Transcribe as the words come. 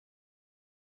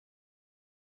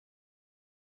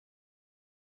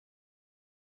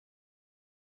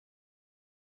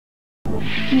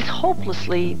He's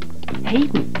hopelessly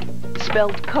Hayden,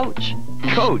 spelled Coach.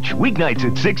 Coach, weeknights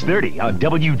at 6:30 on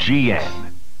WGN.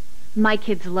 My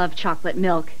kids love chocolate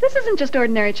milk. This isn't just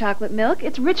ordinary chocolate milk.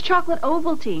 It's rich chocolate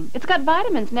Ovaltine. It's got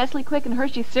vitamins Nestle Quick and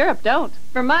Hershey syrup don't.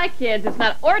 For my kids, it's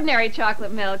not ordinary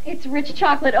chocolate milk. It's rich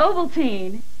chocolate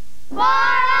Ovaltine. More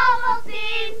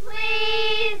Ovaltine,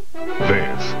 please!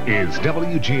 This is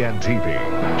WGN TV,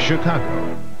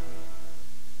 Chicago.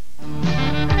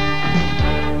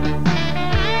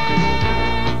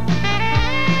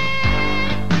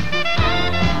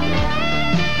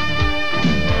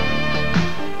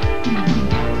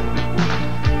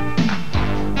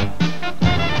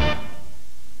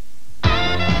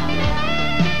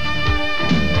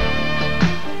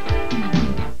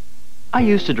 I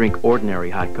used to drink ordinary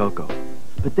hot cocoa,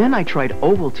 but then I tried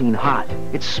Ovaltine Hot.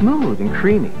 It's smooth and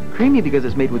creamy. Creamy because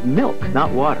it's made with milk,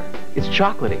 not water. It's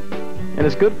chocolatey, and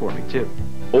it's good for me, too.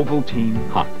 Ovaltine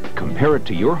Hot. Compare it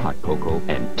to your hot cocoa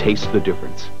and taste the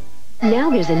difference.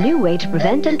 Now there's a new way to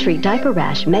prevent and treat diaper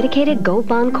rash. Medicated Gold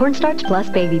Bond Cornstarch Plus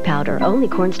Baby Powder. Only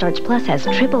Cornstarch Plus has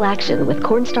triple action with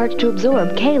cornstarch to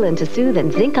absorb, kaolin to soothe,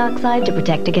 and zinc oxide to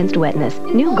protect against wetness.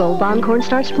 New Gold Bond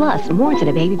Cornstarch Plus. More than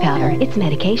a baby powder. It's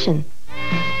medication.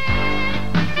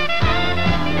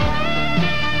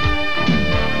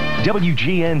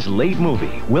 WGN's Late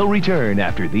Movie will return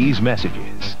after these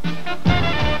messages.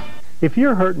 If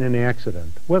you're hurt in an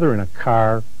accident, whether in a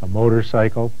car, a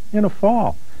motorcycle, in a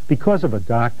fall, because of a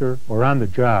doctor or on the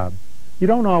job, you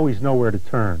don't always know where to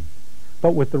turn.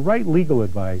 But with the right legal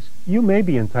advice, you may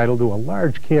be entitled to a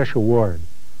large cash award.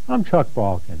 I'm Chuck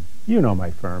Balkin. You know my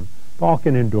firm,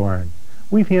 Balkin & Doran.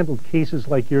 We've handled cases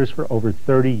like yours for over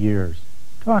 30 years.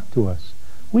 Talk to us.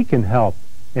 We can help,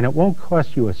 and it won't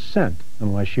cost you a cent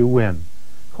unless you win.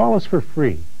 Call us for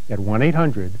free at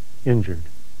 1-800-INJURED.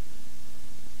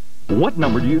 What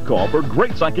number do you call for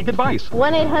great psychic advice?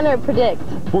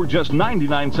 1-800-PREDICT. For just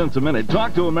 99 cents a minute,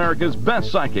 talk to America's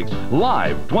best psychics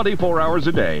live 24 hours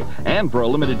a day. And for a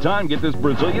limited time, get this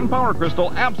Brazilian power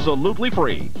crystal absolutely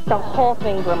free. The whole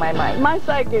thing blew my mind. My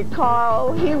psychic,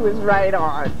 Carl, he was right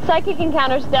on. Psychic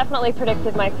Encounters definitely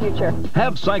predicted my future.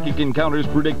 Have Psychic Encounters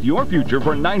predict your future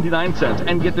for 99 cents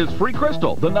and get this free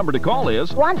crystal. The number to call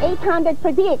is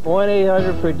 1-800-PREDICT.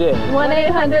 1-800-PREDICT.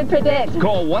 1-800-PREDICT.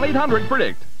 Call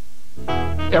 1-800-PREDICT.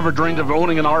 Ever dreamed of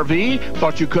owning an RV?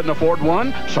 Thought you couldn't afford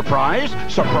one? Surprise,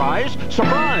 surprise,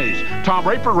 surprise! Tom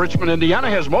Raper, Richmond, Indiana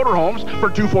has motorhomes for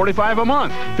 $245 a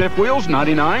month. Fifth wheels,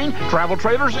 $99. Travel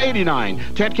trailers, $89.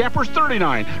 Tent campers,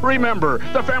 $39. Remember,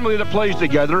 the family that plays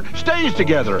together stays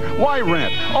together. Why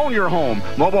rent? Own your home.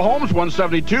 Mobile homes,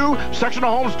 $172.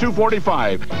 Sectional homes,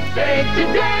 $245. Save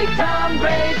today, Tom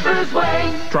Raper's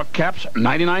way. Truck caps,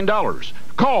 $99.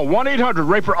 Call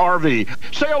 1-800-RAPER-RV.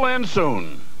 Sale ends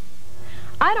soon.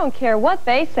 I don't care what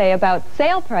they say about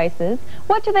sale prices.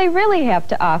 What do they really have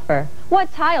to offer?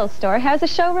 What tile store has a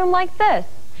showroom like this?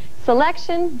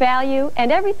 Selection, value,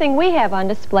 and everything we have on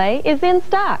display is in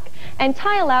stock. And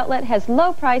Tile Outlet has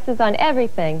low prices on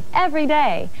everything, every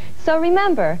day. So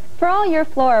remember, for all your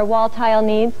floor or wall tile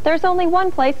needs, there's only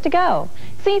one place to go.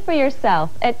 See for yourself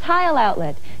at Tile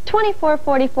Outlet,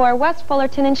 2444 West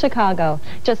Fullerton in Chicago,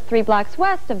 just 3 blocks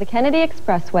west of the Kennedy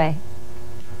Expressway.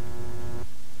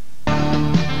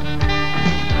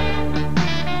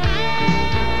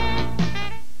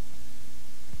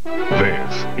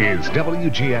 This is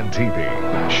WGN TV,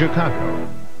 Chicago.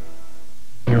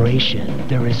 Generation,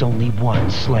 there is only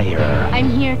one Slayer. I'm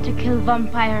here to kill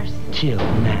vampires. Till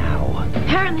now.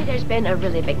 Apparently there's been a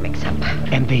really big mix-up.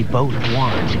 And they both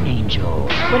want Angel.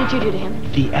 What did you do to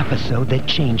him? The episode that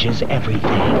changes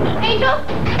everything. Angel?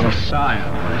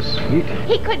 Messiah is sweet.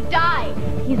 He could die.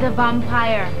 He's a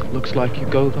vampire. Looks like you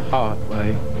go the hard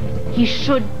way. He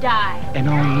should die. An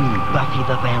all-new Buffy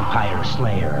the Vampire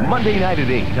Slayer. Monday night at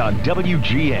 8 on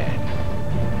WGN.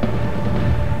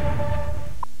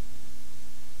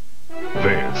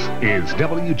 This is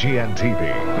WGN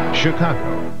TV,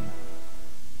 Chicago.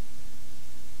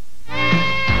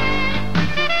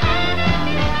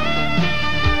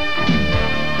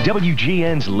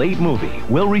 WGN's Late Movie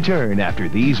will return after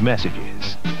these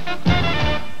messages.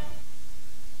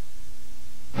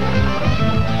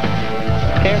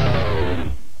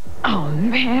 Oh,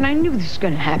 man, I knew this was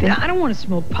going to happen. I don't want to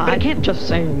smoke pot. But I can't just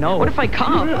say no. What if I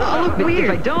come? I'll look weird.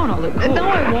 If I don't, I'll look cool. No,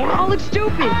 I won't. I'll look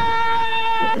stupid.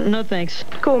 No, thanks.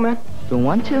 Cool, man. Don't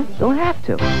want to, don't have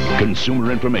to.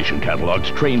 Consumer information catalogs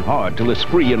train hard to list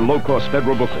free and low-cost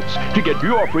federal booklets. To get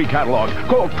your free catalog,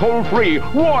 call toll-free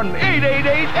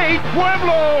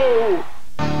 1-888-8-PUEBLO!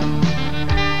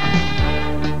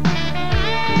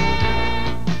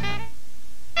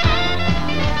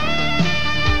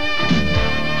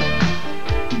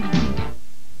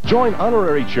 Join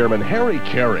Honorary Chairman Harry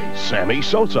Carey, Sammy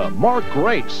Sosa, Mark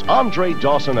Grace, Andre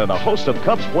Dawson, and a host of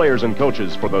Cubs players and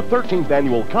coaches for the 13th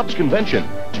Annual Cubs Convention,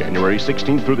 January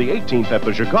 16th through the 18th at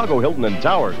the Chicago Hilton and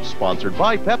Towers, sponsored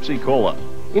by Pepsi Cola.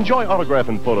 Enjoy autograph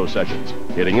and photo sessions,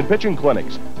 hitting and pitching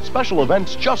clinics, special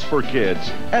events just for kids,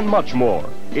 and much more.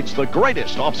 It's the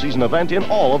greatest off-season event in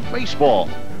all of baseball.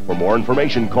 For more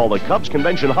information, call the Cubs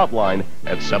Convention hotline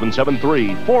at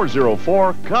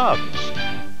 773-404-CUBS.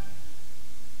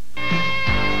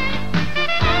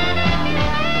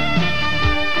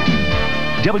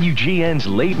 WGN's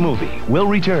Late Movie will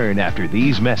return after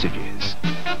these messages.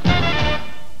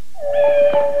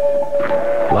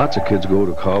 Lots of kids go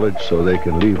to college so they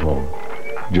can leave home.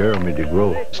 Jeremy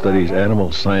DeGroat studies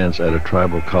animal science at a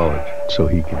tribal college so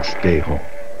he can stay home.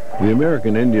 The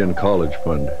American Indian College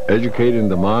Fund, educating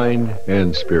the mind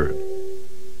and spirit.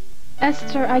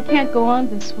 Esther, I can't go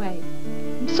on this way.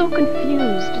 I'm so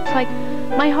confused. It's like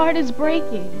my heart is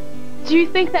breaking. Do you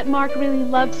think that Mark really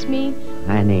loves me?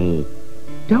 Honey,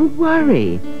 don't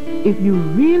worry. If you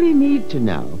really need to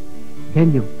know,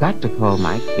 then you've got to call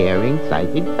my caring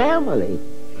psychic family.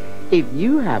 If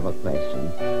you have a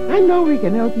question, I know we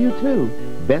can help you too.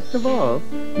 Best of all,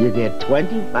 you get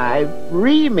 25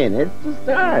 free minutes to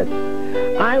start.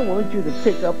 I want you to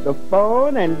pick up the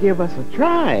phone and give us a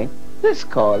try. This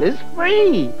call is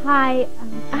free. Hi,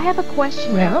 I have a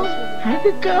question. Well, how'd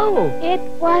it go? It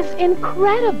was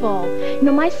incredible. You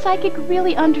know, my psychic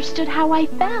really understood how I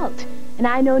felt. And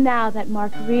I know now that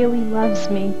Mark really loves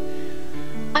me.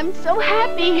 I'm so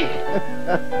happy.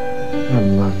 I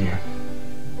love you.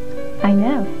 I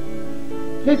know.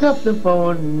 Pick up the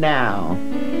phone now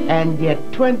and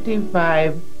get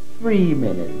 25 free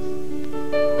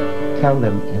minutes. Tell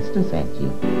them Esther sent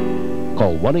you.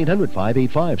 Call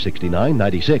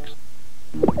 1-800-585-6996.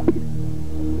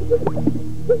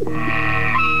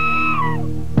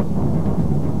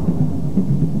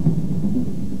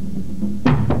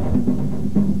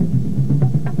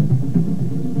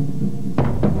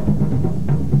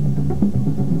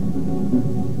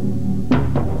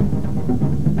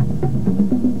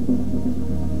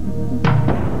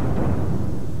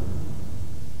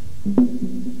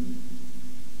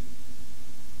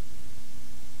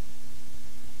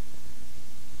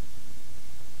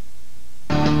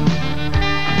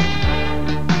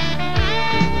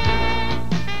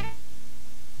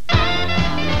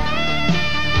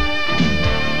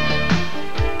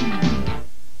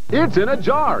 It's in a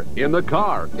jar, in the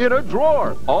car, in a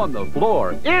drawer, on the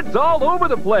floor. It's all over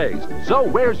the place. So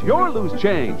where's your loose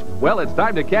change? Well, it's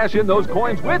time to cash in those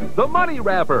coins with the Money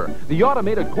Wrapper, the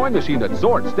automated coin machine that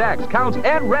sorts, stacks, counts,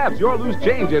 and wraps your loose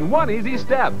change in one easy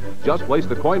step. Just place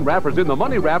the coin wrappers in the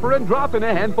Money Wrapper and drop in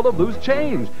a handful of loose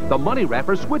change. The Money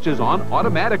Wrapper switches on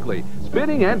automatically,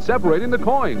 spinning and separating the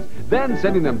coins, then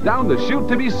sending them down the chute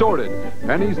to be sorted.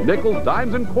 Pennies, nickels,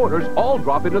 dimes, and quarters all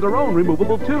drop into their own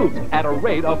removable tubes at a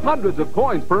rate of hundreds of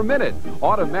coins per minute,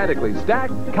 automatically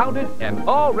stacked, counted, and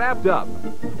all wrapped up.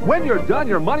 When you're done,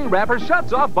 your Money Wrapper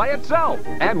shuts off by itself.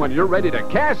 And when you're ready to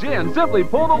cash in, simply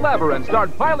pull the lever and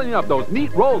start piling up those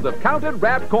neat rolls of counted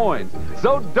wrapped coins.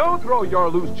 So don't throw your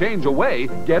loose change away.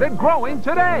 Get it growing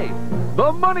today.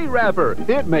 The Money Wrapper.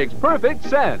 It makes perfect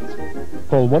sense.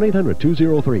 Call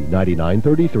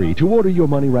 1-800-203-9933 to order your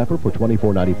Money Wrapper for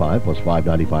 $24.95 plus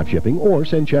 $5.95 shipping, or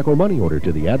send check or money order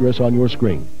to the address on your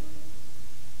screen.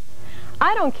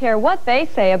 I don't care what they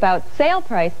say about sale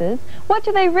prices. What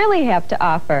do they really have to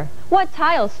offer? What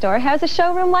tile store has a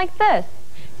showroom like this?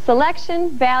 Selection,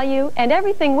 value, and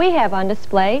everything we have on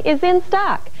display is in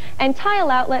stock. And Tile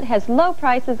Outlet has low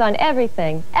prices on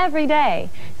everything, every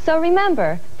day. So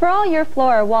remember, for all your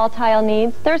floor or wall tile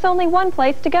needs, there's only one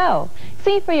place to go.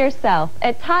 See for yourself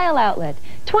at Tile Outlet,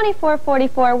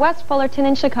 2444 West Fullerton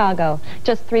in Chicago,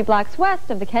 just 3 blocks west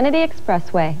of the Kennedy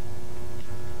Expressway.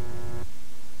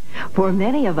 For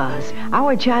many of us,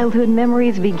 our childhood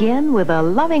memories begin with a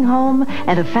loving home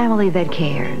and a family that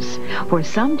cares. For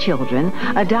some children,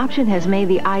 adoption has made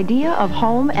the idea of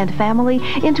home and family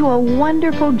into a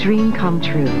wonderful dream come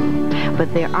true.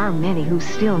 But there are many who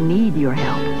still need your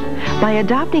help. By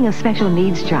adopting a special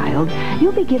needs child,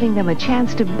 you'll be giving them a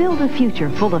chance to build a future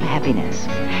full of happiness.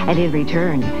 And in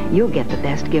return, you'll get the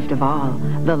best gift of all,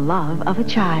 the love of a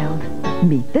child.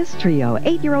 Meet this trio.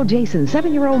 8-year-old Jason,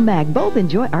 7-year-old Mag. Both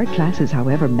enjoy art classes.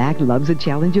 However, Mag loves a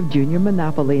challenge of junior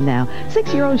Monopoly now.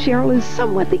 6-year-old Cheryl is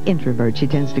somewhat the introvert. She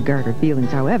tends to guard her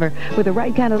feelings. However, with the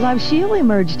right kind of love, she'll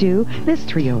emerge too. This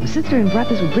trio of sister and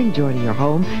brothers will bring joy to your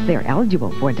home. They are eligible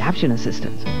for adoption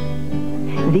assistance.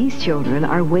 These children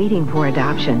are waiting for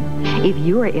adoption. If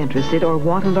you are interested or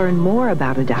want to learn more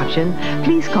about adoption,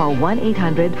 please call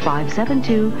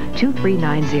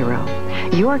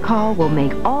 1-800-572-2390. Your call will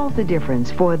make all the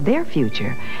difference for their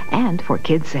future and for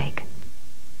kids' sake.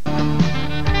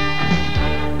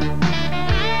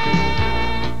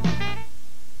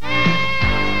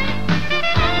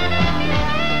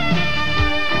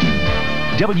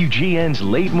 WGN's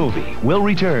Late Movie will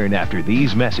return after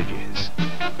these messages.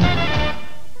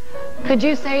 Could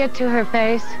you say it to her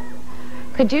face?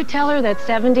 Could you tell her that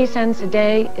 70 cents a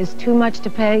day is too much to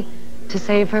pay to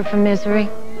save her from misery?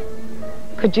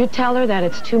 Could you tell her that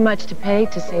it's too much to pay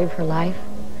to save her life?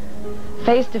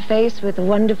 Face to face with a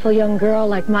wonderful young girl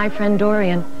like my friend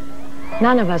Dorian,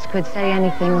 none of us could say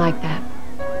anything like that.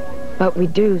 But we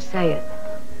do say it.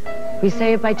 We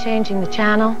say it by changing the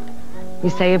channel. We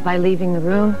say it by leaving the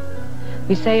room.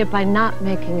 We say it by not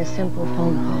making a simple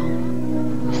phone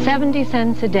call. 70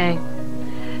 cents a day.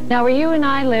 Now, where you and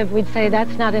I live, we'd say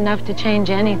that's not enough to change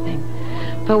anything.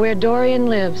 But where Dorian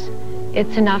lives,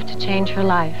 it's enough to change her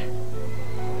life.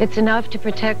 It's enough to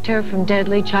protect her from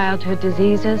deadly childhood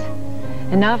diseases,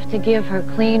 enough to give her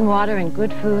clean water and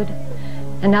good food,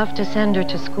 enough to send her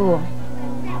to school,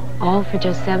 all for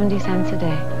just 70 cents a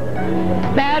day.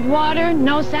 Bad water,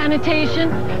 no sanitation,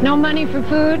 no money for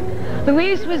food.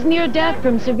 Luis was near death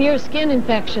from severe skin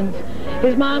infections.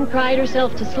 His mom cried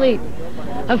herself to sleep.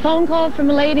 A phone call from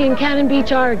a lady in Cannon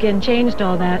Beach, Oregon changed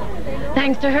all that.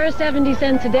 Thanks to her 70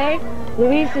 cents a day,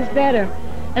 Luis is better.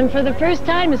 And for the first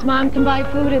time, his mom can buy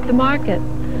food at the market.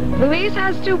 Luis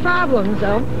has two problems,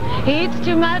 though. He eats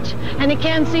too much, and he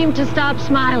can't seem to stop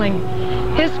smiling.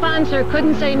 His sponsor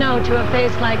couldn't say no to a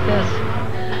face like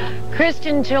this.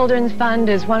 Christian Children's Fund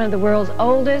is one of the world's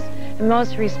oldest and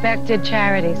most respected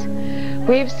charities.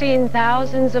 We've seen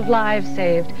thousands of lives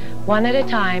saved, one at a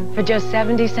time, for just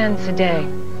 70 cents a day.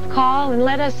 Call and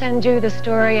let us send you the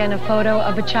story and a photo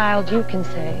of a child you can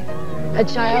save. A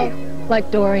child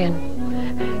like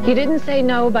Dorian. He didn't say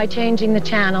no by changing the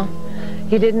channel.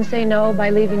 He didn't say no by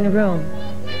leaving the room.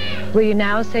 Will you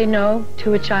now say no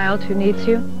to a child who needs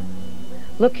you?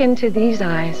 Look into these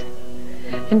eyes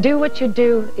and do what you'd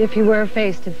do if you were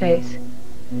face to face.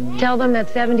 Tell them that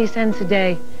 70 cents a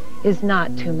day is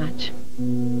not too much.